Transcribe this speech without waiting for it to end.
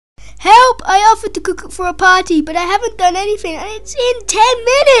help! I offered to cook it for a party, but I haven't done anything, and it's in 10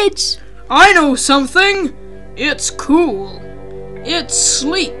 minutes! I know something! It's cool. It's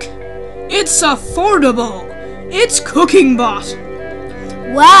sleek. It's affordable. It's Cooking.Bot.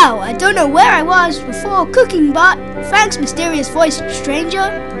 Wow, I don't know where I was before Cooking.Bot. Thanks, mysterious voiced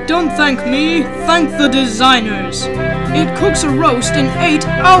stranger. Don't thank me, thank the designers. It cooks a roast in 8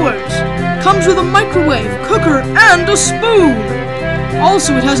 hours. Comes with a microwave, cooker, and a spoon.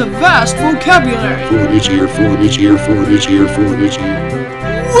 Also, it has a vast vocabulary.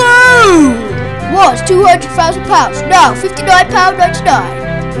 Whoa! Was £200,000, now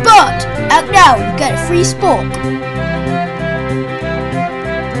 £59.99. But, act now and you get a free spork.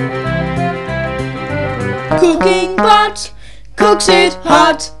 Cooking.Bot cooks it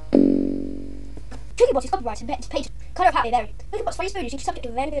hot. Cooking.Bot is copyrighted and patented. Colour of hat may vary. Cooking.Bot's free spoon is usually subject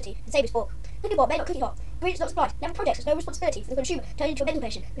to availability and save sport. Cooking.Bot may not cook it hot. Ingredients not supplied. Never projects has no responsibility for the consumer turning into a mental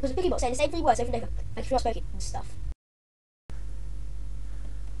patient because of Cooking.Bot saying the same 3 words over and over. Thank you for not smoking and stuff.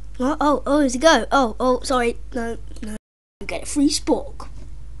 Oh, does it go? Oh, sorry. No. You get a free spork.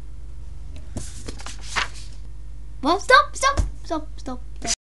 Well, stop.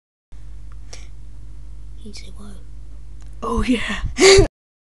 He'd say, whoa. Oh yeah.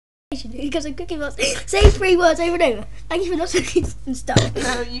 Because I'm Cooking.Bot saying 3 words over and over. Thank you for not smoking and stuff.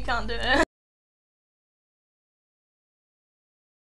 No, you can't do it.